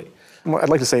 Absolutely. Well, I'd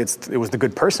like to say it was the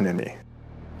good person in me.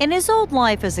 In his old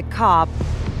life as a cop,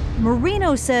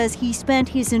 Marino says he spent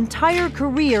his entire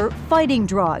career fighting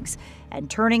drugs, and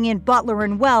turning in Butler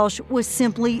and Welsh was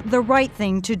simply the right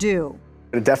thing to do.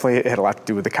 It definitely had a lot to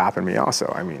do with the cop in me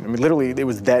also. I mean, literally, it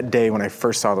was that day when I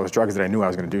first saw those drugs that I knew I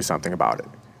was going to do something about it.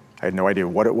 I had no idea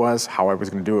what it was, how I was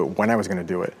going to do it, when I was going to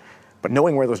do it. But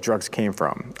knowing where those drugs came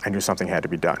from, I knew something had to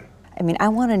be done. I mean, I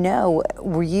want to know,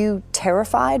 were you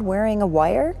terrified wearing a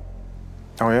wire?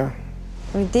 Oh, yeah.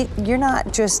 I mean, you're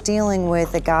not just dealing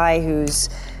with a guy who's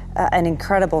an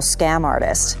incredible scam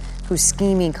artist, who's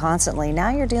scheming constantly. Now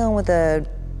you're dealing with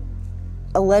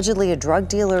allegedly a drug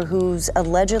dealer who's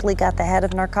allegedly got the head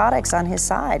of narcotics on his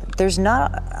side. There's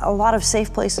not a lot of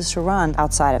safe places to run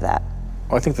outside of that.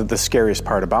 Well, I think that the scariest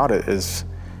part about it is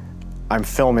I'm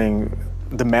filming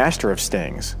the master of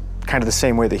stings, kind of the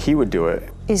same way that he would do it.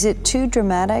 Is it too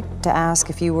dramatic to ask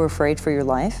if you were afraid for your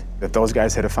life? If those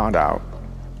guys had found out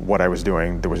what I was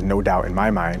doing, there was no doubt in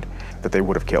my mind that they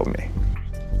would have killed me.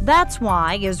 That's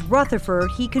why, as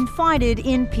Rutherford, he confided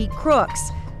in Pete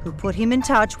Crooks, who put him in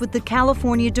touch with the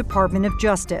California Department of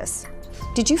Justice.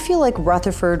 Did you feel like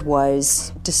Rutherford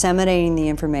was disseminating the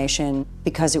information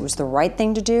because it was the right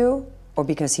thing to do, or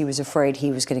because he was afraid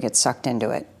he was going to get sucked into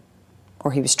it,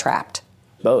 or he was trapped?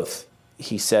 Both.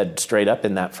 He said straight up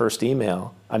in that first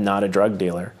email, I'm not a drug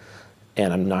dealer,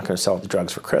 and I'm not going to sell the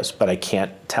drugs for Chris, but I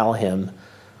can't tell him,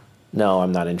 no,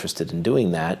 I'm not interested in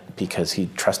doing that, because he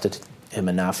trusted him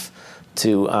enough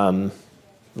to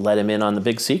let him in on the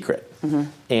big secret. Mm-hmm.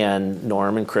 And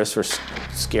Norm and Chris were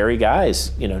scary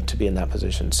guys, you know, to be in that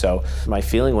position. So my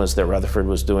feeling was that Rutherford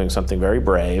was doing something very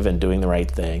brave and doing the right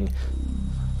thing.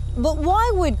 But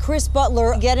why would Chris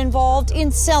Butler get involved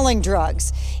in selling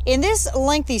drugs? In this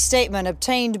lengthy statement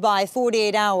obtained by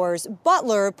 48 Hours,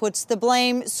 Butler puts the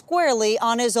blame squarely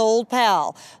on his old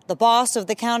pal, the boss of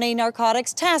the County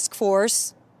Narcotics Task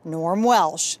Force, Norm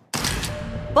Welsh.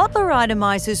 Butler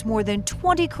itemizes more than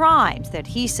 20 crimes that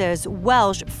he says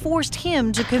Welsh forced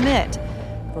him to commit.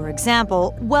 For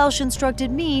example, Welsh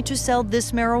instructed me to sell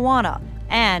this marijuana,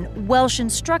 and Welsh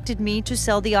instructed me to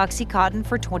sell the OxyContin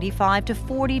for $25 to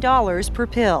 $40 per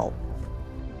pill.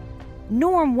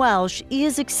 Norm Welsh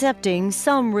is accepting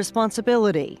some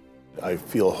responsibility. I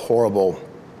feel horrible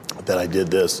that I did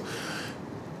this.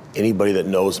 Anybody that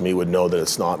knows me would know that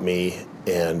it's not me,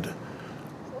 and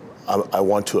I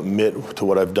want to admit to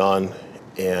what I've done,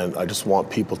 and I just want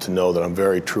people to know that I'm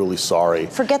very, truly sorry.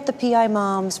 Forget the PI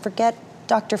moms, forget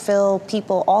Dr. Phil,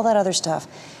 people, all that other stuff.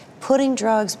 Putting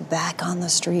drugs back on the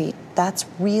street, that's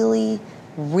really,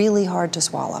 really hard to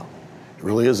swallow. It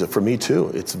really is. For me,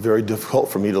 too. It's very difficult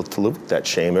for me to live with that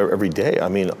shame every day. I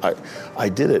mean, I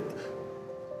did it.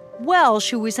 Welsh,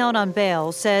 who was out on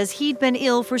bail, says he'd been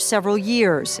ill for several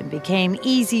years and became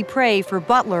easy prey for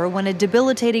Butler when a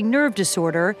debilitating nerve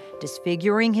disorder,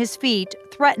 disfiguring his feet,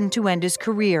 threatened to end his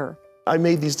career. I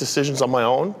made these decisions on my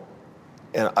own,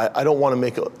 and I don't want to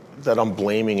make that I'm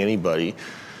blaming anybody.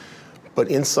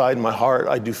 But inside my heart,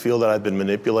 I do feel that I've been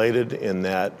manipulated and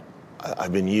that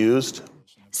I've been used.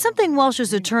 Something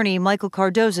Welsh's attorney, Michael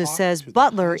Cardoza, says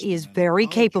Butler is very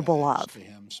capable of.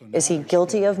 Is he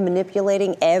guilty of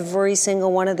manipulating every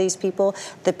single one of these people?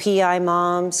 The PI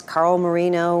moms, Carl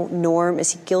Marino, Norm,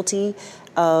 is he guilty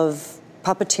of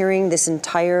puppeteering this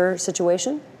entire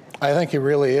situation? I think he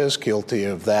really is guilty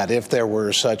of that, if there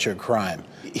were such a crime.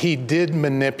 He did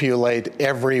manipulate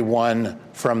everyone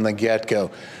from the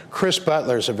get-go. Chris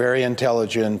Butler's a very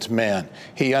intelligent man.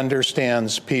 He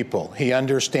understands people. He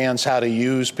understands how to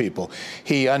use people.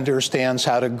 He understands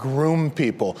how to groom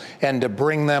people and to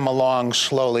bring them along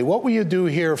slowly. What will you do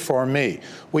here for me?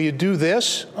 Will you do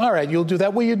this? All right, you'll do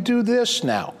that. Will you do this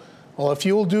now? Well, if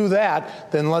you'll do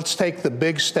that, then let's take the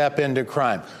big step into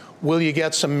crime. Will you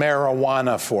get some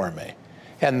marijuana for me?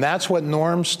 And that's what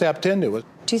Norm stepped into.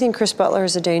 Do you think Chris Butler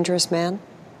is a dangerous man?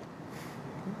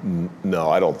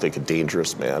 No, I don't think a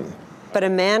dangerous man. But a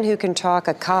man who can talk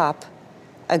a cop,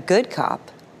 a good cop,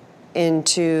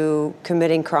 into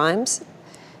committing crimes,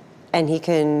 and he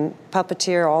can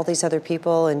puppeteer all these other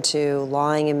people into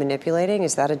lying and manipulating,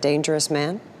 is that a dangerous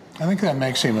man? I think that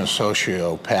makes him a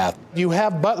sociopath. You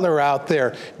have Butler out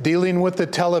there dealing with the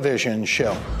television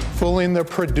show, fooling the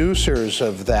producers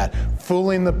of that,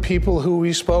 fooling the people who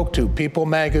he spoke to, People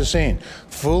Magazine,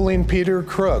 fooling Peter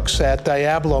Crooks at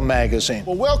Diablo Magazine.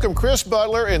 Well, welcome Chris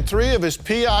Butler and 3 of his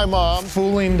PI moms.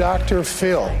 Fooling Dr.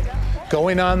 Phil,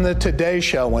 going on the Today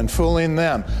Show and fooling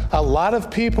them. A lot of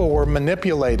people were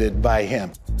manipulated by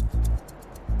him.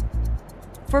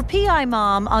 For PI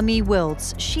mom Ami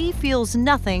Wiltz, she feels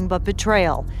nothing but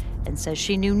betrayal and says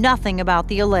she knew nothing about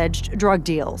the alleged drug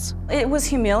deals. It was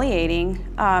humiliating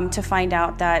to find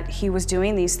out that he was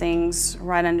doing these things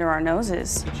right under our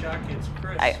noses.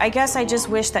 I guess I just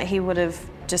wish that he would have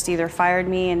just either fired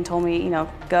me and told me,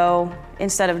 go,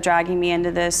 instead of dragging me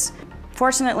into this.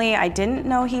 Fortunately, I didn't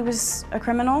know he was a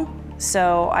criminal,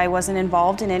 so I wasn't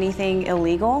involved in anything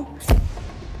illegal.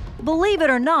 Believe it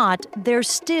or not, there's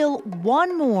still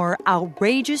one more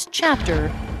outrageous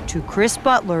chapter to Chris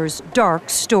Butler's dark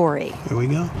story. Here we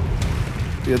go.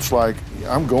 It's like,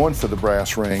 I'm going for the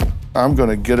brass ring. I'm going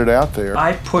to get it out there.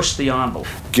 I pushed the envelope.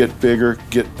 Get bigger,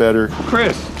 get better.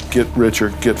 Chris. Get richer,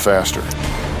 get faster.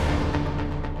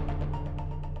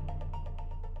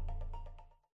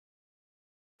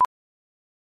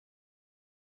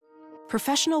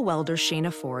 Professional welder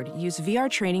Shayna Ford used VR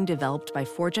training developed by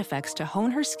ForgeFX to hone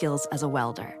her skills as a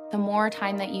welder. The more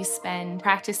time that you spend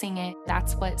practicing it,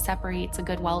 that's what separates a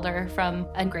good welder from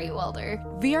a great welder.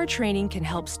 VR training can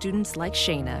help students like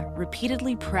Shayna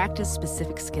repeatedly practice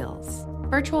specific skills.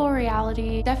 Virtual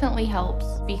reality definitely helps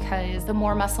because the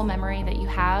more muscle memory that you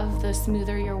have, the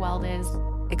smoother your weld is.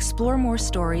 Explore more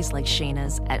stories like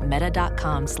Shayna's at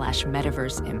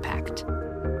meta.com/metaverseimpact.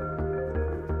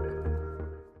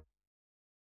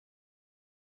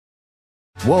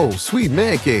 Whoa, sweet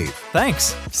man cave.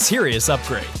 Thanks. Serious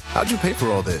upgrade. How'd you pay for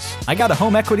all this? I got a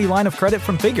home equity line of credit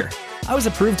from Figure. I was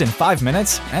approved in 5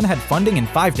 minutes and had funding in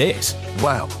 5 days.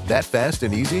 Wow, that fast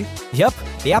and easy? Yep,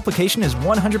 the application is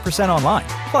 100% online,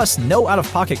 plus no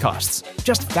out-of-pocket costs.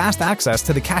 Just fast access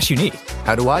to the cash you need.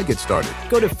 How do I get started?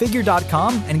 Go to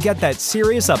Figure.com and get that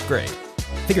serious upgrade.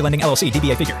 Figure Lending LLC,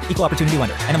 DBA Figure, Equal Opportunity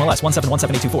Lender, NMLS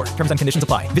 1717824. Terms and conditions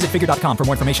apply. Visit Figure.com for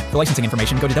more information. For licensing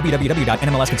information, go to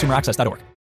www.nmlsconsumeraccess.org.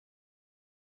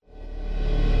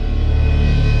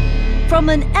 From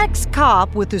an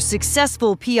ex-cop with a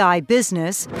successful PI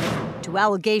business to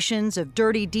allegations of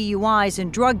dirty DUIs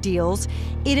and drug deals,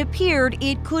 it appeared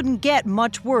it couldn't get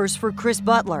much worse for Chris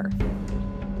Butler.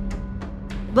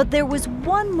 But there was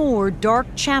one more dark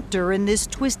chapter in this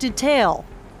twisted tale,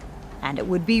 and it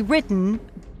would be written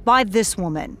by this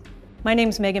woman. My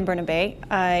name's Megan Bernabé.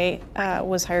 I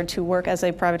was hired to work as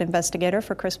a private investigator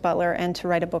for Chris Butler and to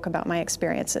write a book about my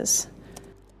experiences.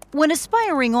 When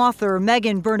aspiring author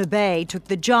Megan Bernabé took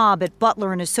the job at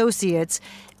Butler & Associates,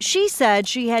 she said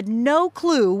she had no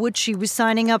clue what she was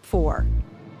signing up for.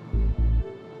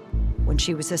 When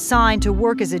she was assigned to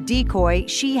work as a decoy,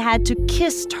 she had to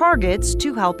kiss targets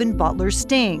to help in Butler's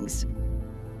stings.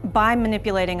 By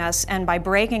manipulating us and by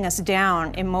breaking us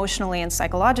down emotionally and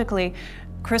psychologically,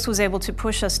 Chris was able to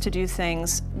push us to do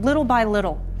things little by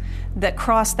little that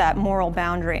crossed that moral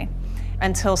boundary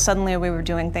until suddenly we were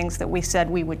doing things that we said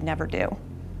we would never do.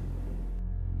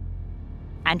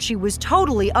 And she was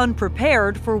totally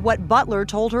unprepared for what Butler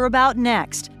told her about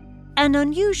next. An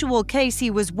unusual case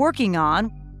he was working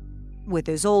on with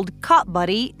his old cop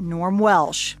buddy, Norm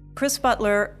Welsh. Chris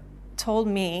Butler told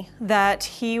me that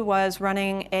he was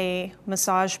running a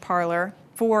massage parlor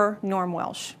for Norm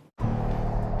Welsh.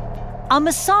 A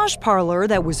massage parlor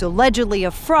that was allegedly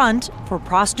a front for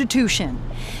prostitution.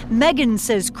 Megan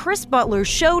says Chris Butler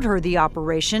showed her the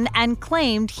operation and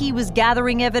claimed he was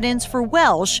gathering evidence for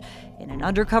Welsh in an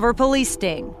undercover police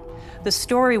sting. The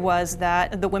story was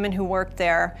that the women who worked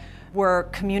there were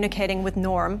communicating with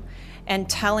Norm and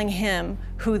telling him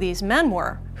who these men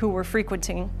were who were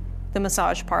frequenting the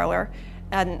massage parlor,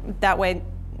 and that way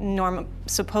Norm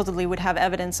supposedly would have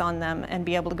evidence on them and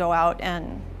be able to go out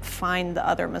and find the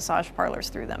other massage parlors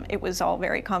through them. It was all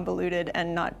very convoluted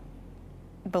and not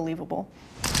believable.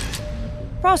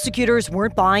 Prosecutors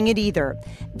weren't buying it either.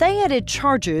 They added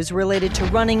charges related to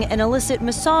running an illicit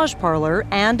massage parlor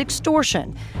and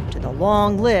extortion to the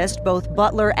long list both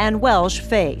Butler and Welsh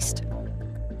faced.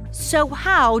 So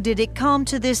how did it come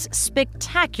to this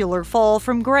spectacular fall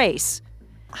from grace?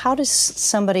 How does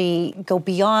somebody go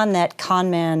beyond that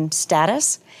con man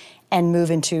status and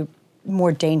move into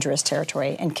more dangerous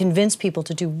territory and convince people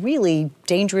to do really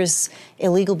dangerous,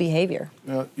 illegal behavior?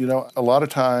 You know, a lot of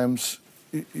times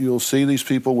you'll see these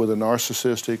people with a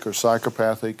narcissistic or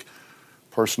psychopathic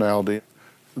personality.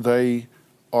 They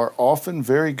are often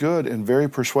very good and very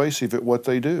persuasive at what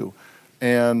they do.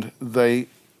 And they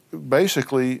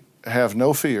basically have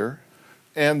no fear.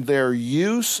 And their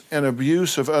use and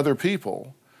abuse of other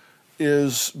people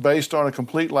is based on a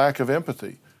complete lack of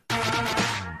empathy.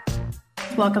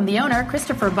 Welcome the owner,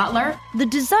 Christopher Butler. The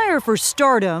desire for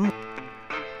stardom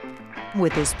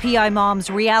with his PI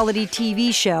Mom's reality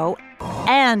TV show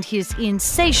and his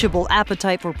insatiable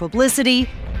appetite for publicity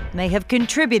may have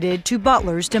contributed to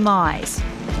Butler's demise.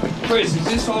 Chris, is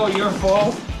this all your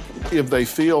fault? If they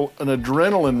feel an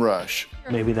adrenaline rush,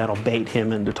 maybe that'll bait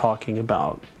him into talking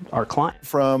about our client.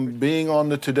 From being on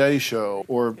the Today Show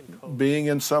or being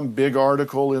in some big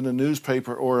article in a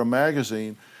newspaper or a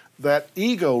magazine, that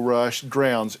ego rush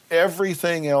drowns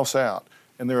everything else out.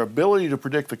 And their ability to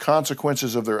predict the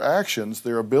consequences of their actions,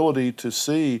 their ability to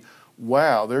see,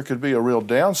 wow, there could be a real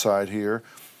downside here,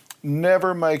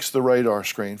 never makes the radar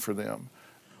screen for them.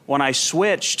 When I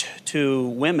switched to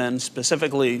women,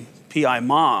 specifically PI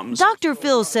moms. Dr.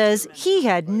 Phil says he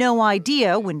had no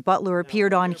idea when Butler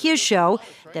appeared on his show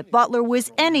that Butler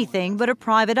was anything but a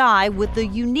private eye with the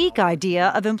unique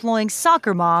idea of employing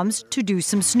soccer moms to do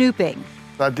some snooping.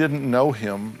 I didn't know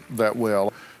him that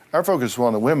well. Our focus was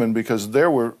on the women because they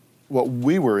were what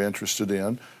we were interested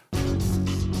in.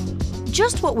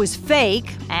 Just what was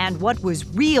fake and what was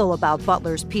real about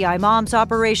Butler's PI Moms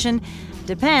operation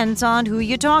depends on who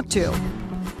you talk to.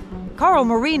 Carl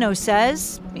Marino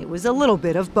says it was a little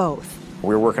bit of both.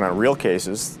 We were working on real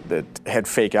cases that had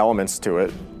fake elements to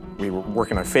it. We were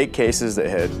working on fake cases that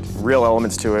had real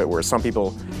elements to it, where some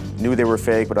people knew they were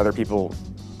fake, but other people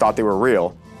thought they were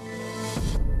real.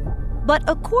 But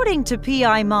according to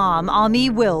PI mom Ami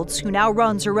Wiltz, who now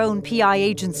runs her own PI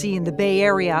agency in the Bay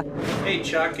Area, Hey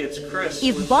Chuck, it's Chris.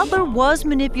 if Butler was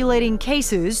manipulating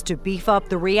cases to beef up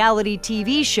the reality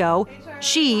TV show,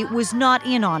 she was not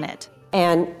in on it.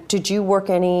 And did you work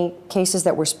any cases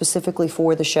that were specifically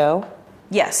for the show?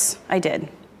 Yes, I did.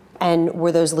 And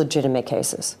were those legitimate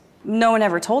cases? No one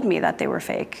ever told me that they were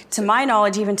fake. To my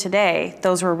knowledge, even today,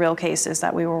 those were real cases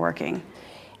that we were working.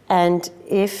 And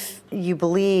if you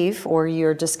believe, or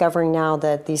you're discovering now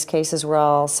that these cases were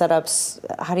all setups,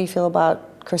 how do you feel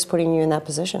about Chris putting you in that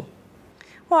position?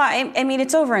 Well, I mean,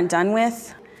 it's over and done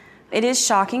with. It is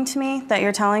shocking to me that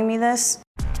you're telling me this.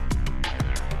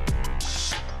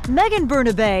 Megan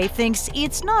Bernabe thinks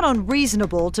it's not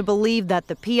unreasonable to believe that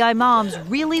the PI moms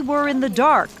really were in the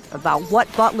dark about what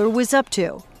Butler was up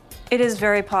to. It is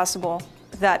very possible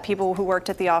that people who worked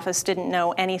at the office didn't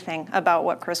know anything about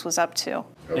what Chris was up to.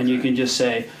 And you can just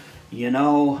say,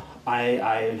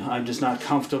 I'm just not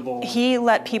comfortable. He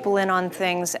let people in on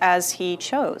things as he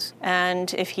chose.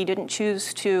 And if he didn't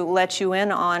choose to let you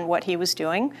in on what he was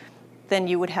doing, then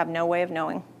you would have no way of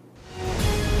knowing.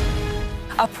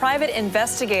 A private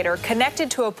investigator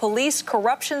connected to a police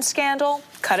corruption scandal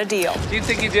cut a deal. Do you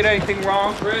think you did anything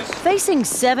wrong, Chris? Facing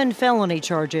 7 felony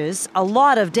charges, a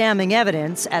lot of damning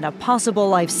evidence, and a possible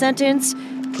life sentence,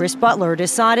 Chris Butler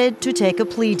decided to take a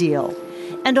plea deal.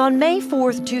 And on May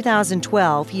 4th,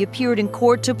 2012, he appeared in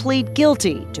court to plead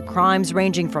guilty to crimes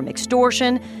ranging from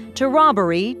extortion to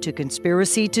robbery to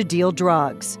conspiracy to deal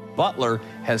drugs. Butler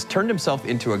has turned himself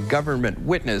into a government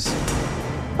witness.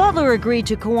 Butler agreed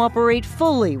to cooperate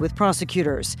fully with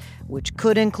prosecutors, which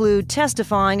could include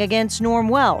testifying against Norm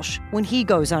Welsh when he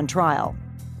goes on trial.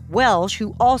 Welsh,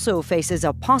 who also faces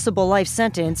a possible life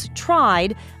sentence,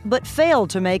 tried but failed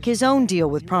to make his own deal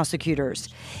with prosecutors.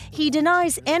 He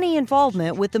denies any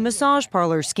involvement with the massage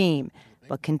parlor scheme,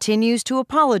 but continues to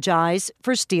apologize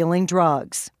for stealing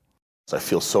drugs. I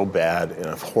feel so bad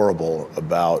and horrible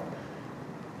about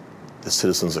the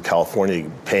citizens of California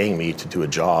paying me to do a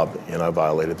job, and I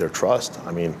violated their trust.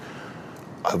 I mean,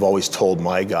 I've always told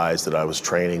my guys that I was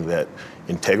training that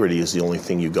integrity is the only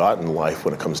thing you got in life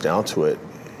when it comes down to it,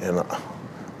 and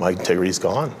my integrity's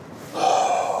gone.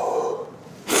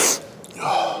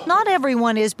 Not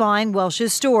everyone is buying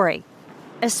Welsh's story,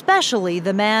 especially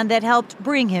the man that helped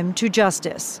bring him to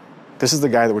justice. This is the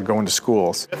guy that would go into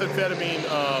schools Methamphetamine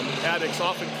addicts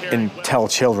often carry and tell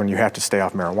children you have to stay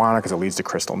off marijuana because it leads to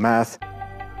crystal meth.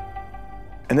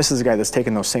 And this is the guy that's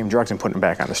taking those same drugs and putting them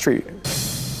back on the street.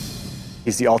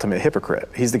 He's the ultimate hypocrite.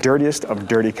 He's the dirtiest of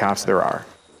dirty cops there are.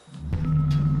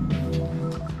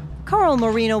 Carl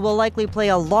Marino will likely play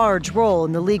a large role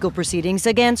in the legal proceedings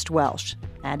against Welsh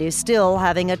and is still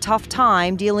having a tough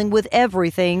time dealing with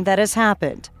everything that has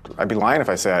happened. I'd be lying if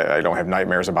I say I don't have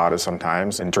nightmares about it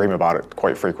sometimes and dream about it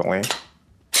quite frequently.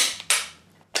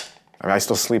 I mean, I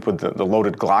still sleep with the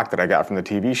loaded Glock that I got from the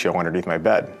TV show underneath my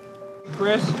bed.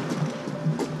 Chris,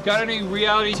 got any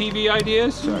reality TV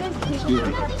ideas? Sorry, excuse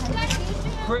me.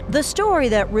 The story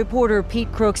that reporter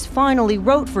Pete Crooks finally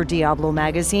wrote for Diablo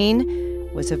magazine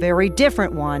was a very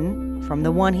different one from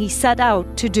the one he set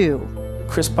out to do.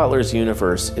 Chris Butler's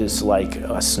universe is like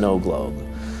a snow globe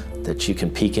that you can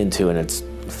peek into, and it's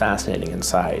fascinating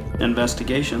inside.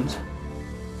 Investigations.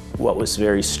 What was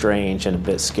very strange and a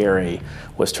bit scary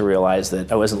was to realize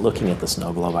that I wasn't looking at the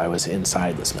snow globe, I was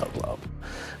inside the snow globe.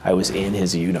 I was in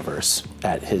his universe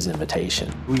at his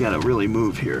invitation. We gotta really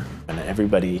move here. And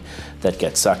everybody that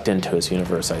gets sucked into his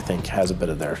universe, I think, has a bit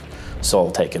of their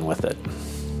soul taken with it.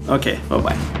 Okay,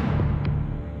 bye-bye.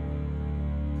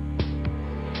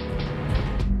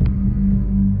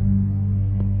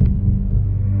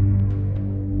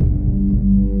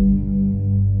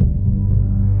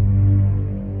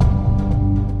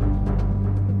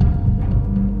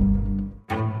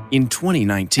 In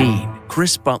 2019,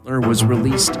 Chris Butler was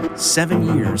released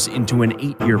 7 years into an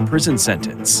 8-year prison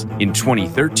sentence. In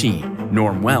 2013,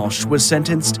 Norm Welsh was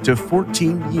sentenced to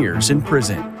 14 years in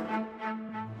prison.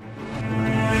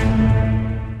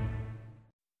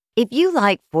 If you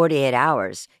like 48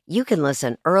 Hours, you can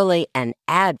listen early and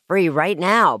ad-free right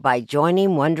now by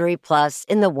joining Wondery Plus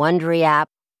in the Wondery app.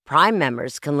 Prime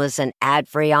members can listen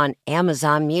ad-free on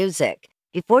Amazon Music.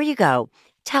 Before you go,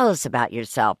 Tell us about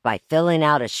yourself by filling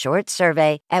out a short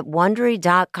survey at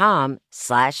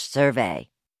Wondery.com/survey.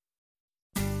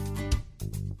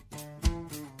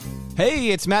 Hey,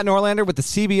 it's Matt Norlander with the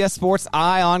CBS Sports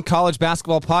Eye on College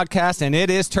Basketball podcast, and it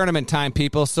is tournament time,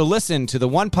 people. So listen to the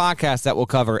one podcast that will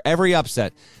cover every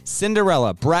upset,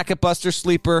 Cinderella, Bracket Buster,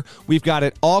 Sleeper. We've got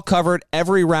it all covered,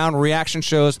 every round, reaction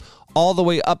shows, all the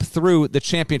way up through the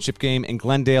championship game in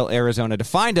Glendale, Arizona. To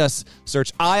find us,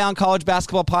 search Eye on College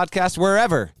Basketball podcast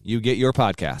wherever you get your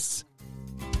podcasts.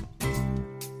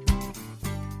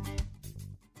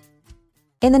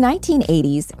 In the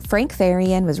 1980s, Frank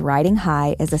Farian was riding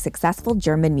high as a successful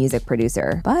German music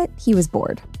producer, but he was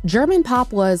bored. German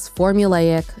pop was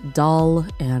formulaic, dull,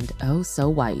 and oh so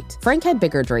white. Frank had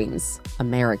bigger dreams,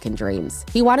 American dreams.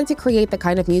 He wanted to create the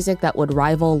kind of music that would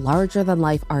rival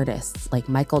larger-than-life artists like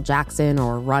Michael Jackson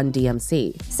or Run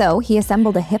DMC. So he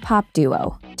assembled a hip-hop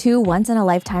duo, two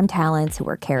once-in-a-lifetime talents who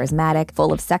were charismatic,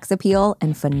 full of sex appeal,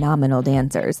 and phenomenal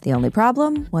dancers. The only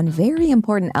problem? One very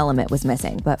important element was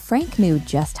missing, but Frank knew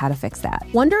just how to fix that.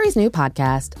 Wondery's new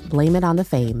podcast, Blame It on the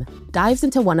Fame, dives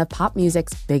into one of pop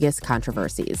music's biggest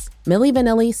controversies. Milli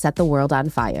Vanilli set the world on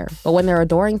fire, but when their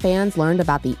adoring fans learned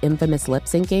about the infamous lip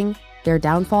syncing, their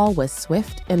downfall was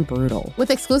swift and brutal.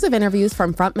 With exclusive interviews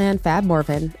from frontman Fab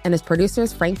Morvan and his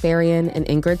producers Frank Farian and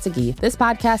Ingrid Segui, this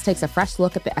podcast takes a fresh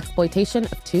look at the exploitation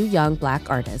of two young Black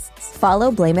artists.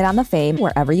 Follow Blame It on the Fame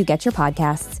wherever you get your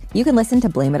podcasts. You can listen to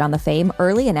Blame It on the Fame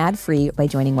early and ad-free by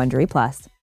joining Wondery Plus.